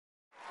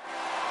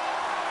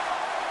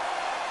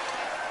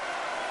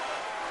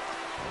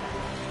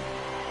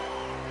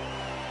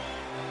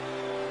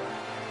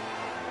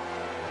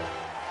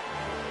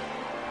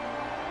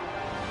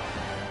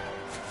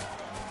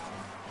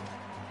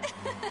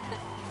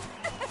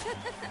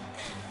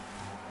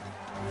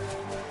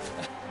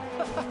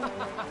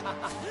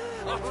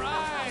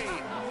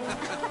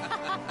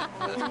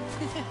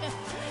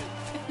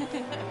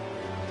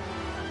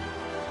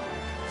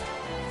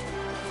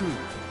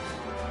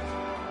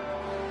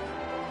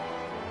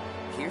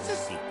Here's a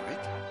secret.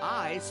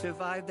 I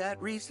survived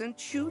that recent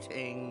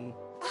shooting.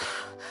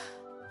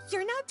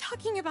 You're not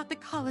talking about the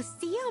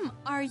Colosseum,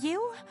 are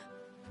you?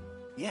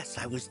 Yes,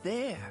 I was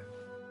there.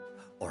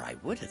 Or I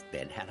would have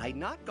been had I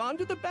not gone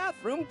to the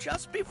bathroom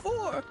just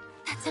before.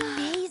 That's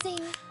amazing.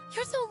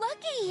 You're so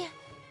lucky.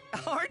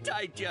 Aren't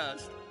I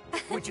just?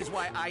 Which is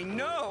why I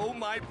know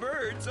my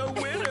bird's a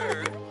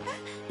winner.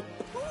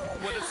 Ooh,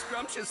 what a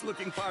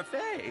scrumptious-looking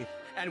parfait.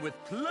 And with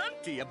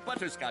plenty of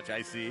butterscotch,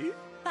 I see.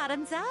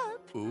 Bottoms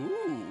up.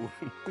 Ooh.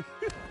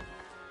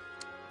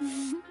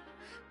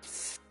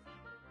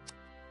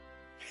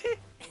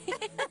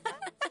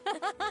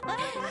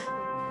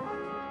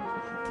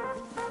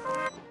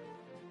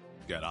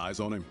 Got eyes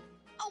on him?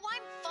 Oh,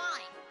 I'm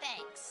fine,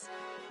 thanks.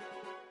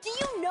 Do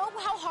you know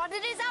how hot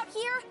it is out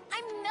here?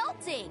 I'm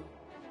melting.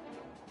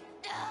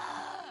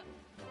 Ugh.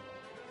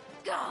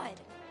 God,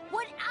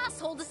 what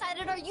asshole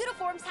decided our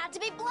uniforms had to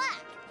be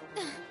black?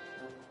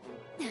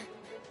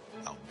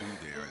 I'll be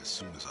there as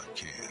soon as I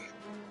can.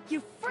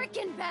 You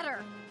freaking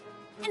better.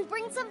 And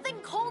bring something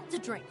cold to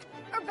drink.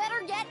 Or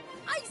better yet,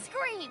 ice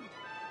cream.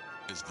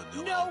 Is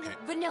vanilla No okay?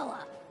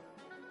 vanilla.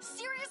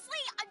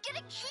 Seriously, I'm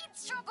getting heat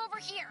stroke over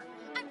here.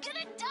 I'm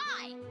gonna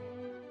die.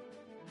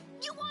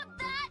 You want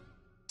that?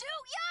 Do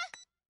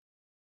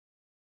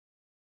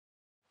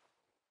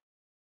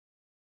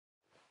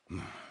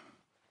ya?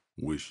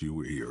 Wish you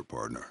were here,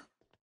 partner.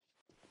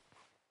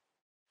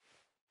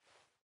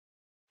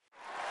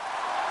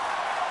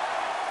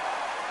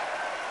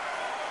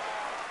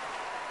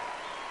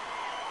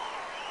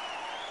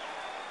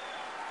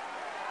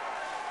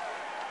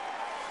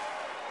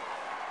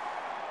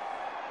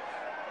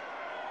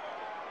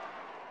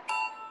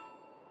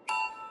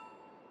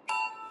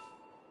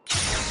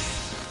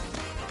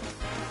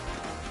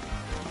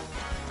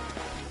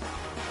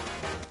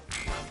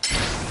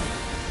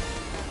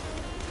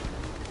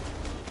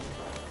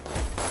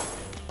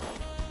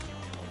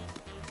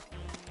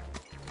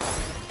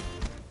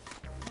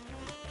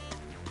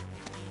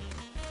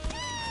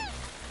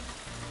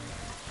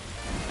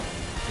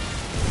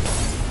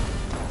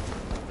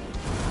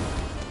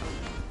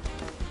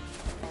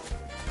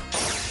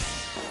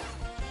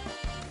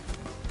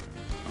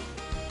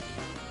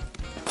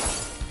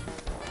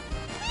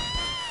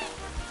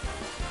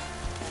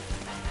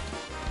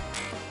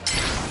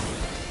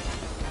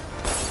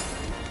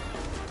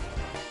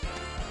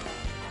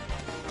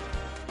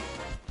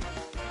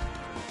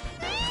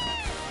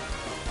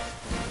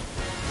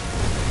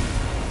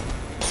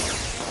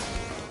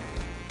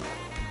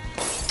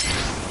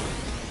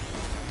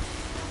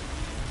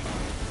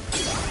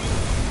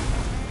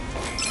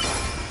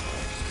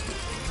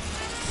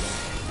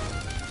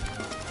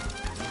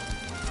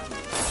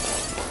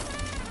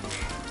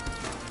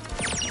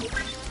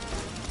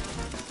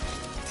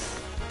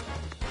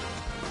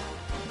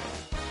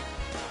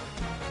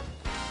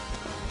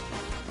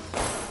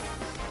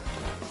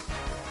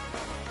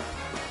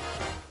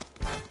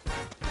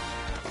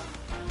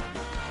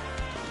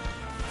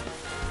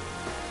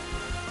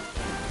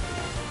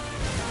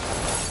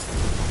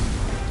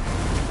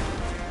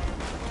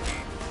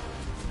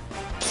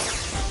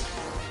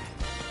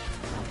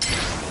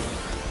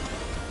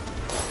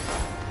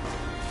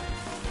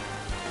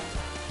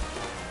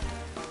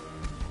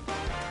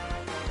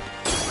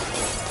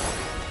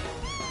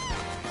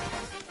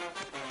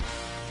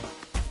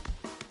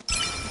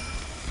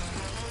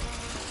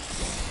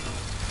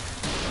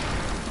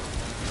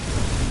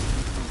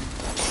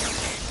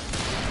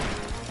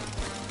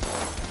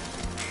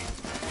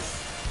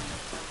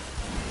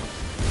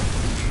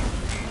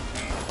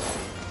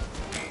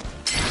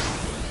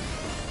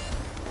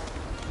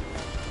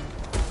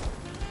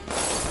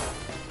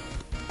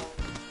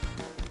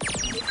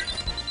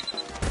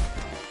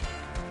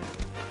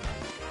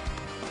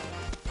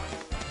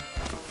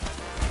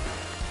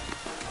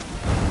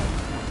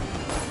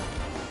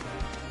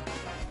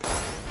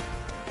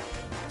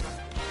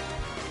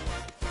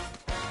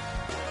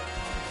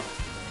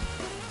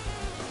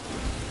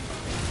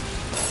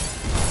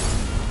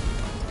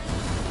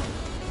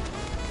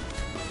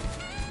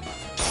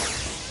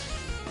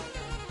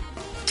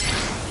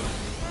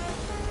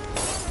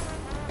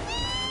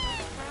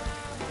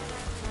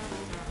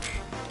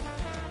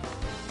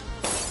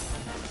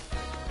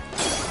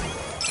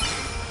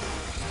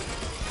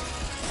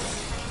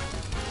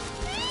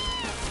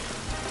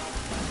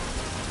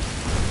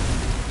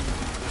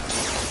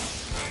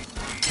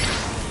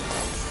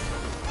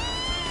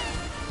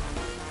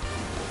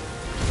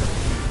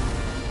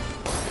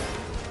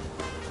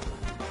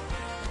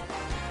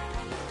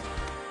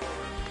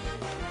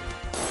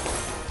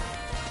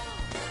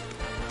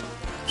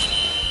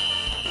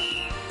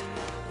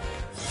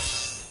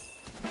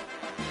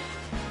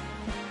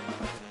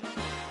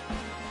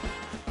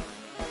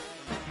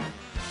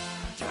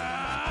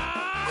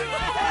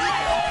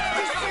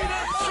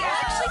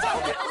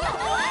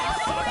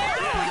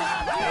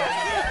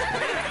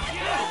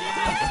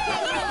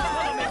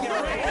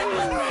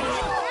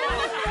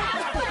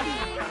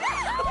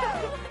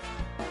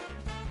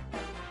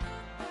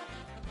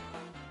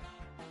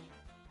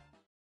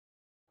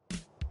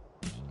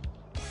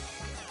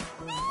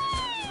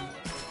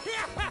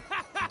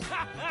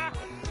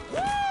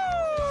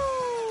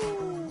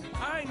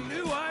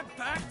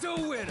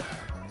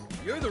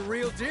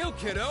 real deal,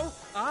 kiddo.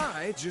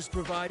 I just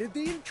provided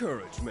the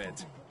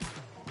encouragement.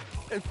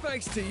 And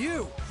thanks to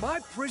you, my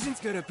prison's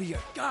gonna be a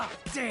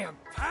goddamn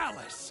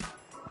palace.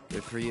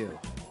 Good for you.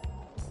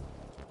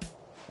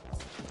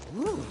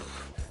 Ooh,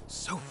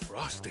 so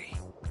frosty.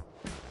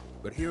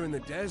 But here in the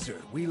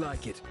desert, we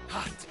like it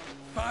hot,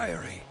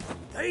 fiery,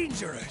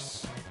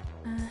 dangerous.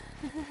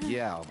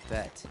 Yeah, I'll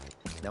bet.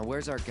 Now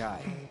where's our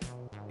guy?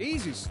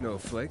 Easy,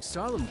 Snowflake.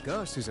 Solemn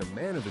Gus is a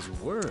man of his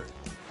word.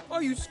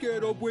 Are you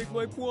scared I'll break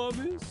my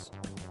promise?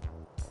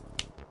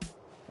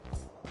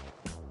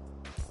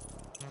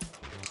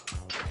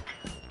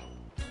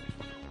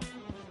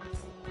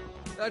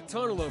 That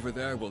tunnel over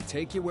there will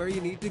take you where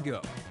you need to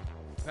go.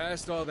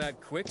 Past all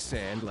that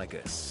quicksand like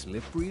a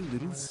slippery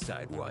little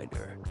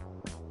sidewinder.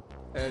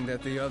 And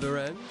at the other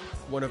end,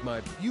 one of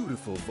my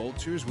beautiful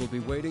vultures will be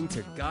waiting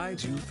to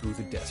guide you through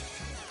the desert.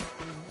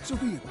 So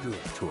be a good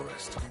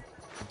tourist.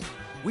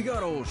 We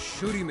got old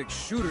Shooty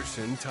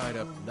McShooterson tied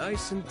up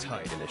nice and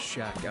tight in a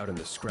shack out in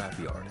the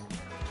scrapyard.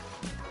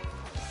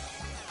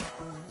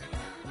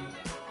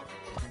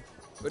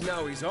 But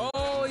now he's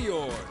all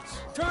yours.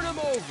 Turn him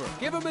over.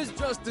 Give him his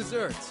just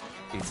desserts.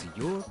 It's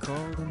your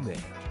call to make.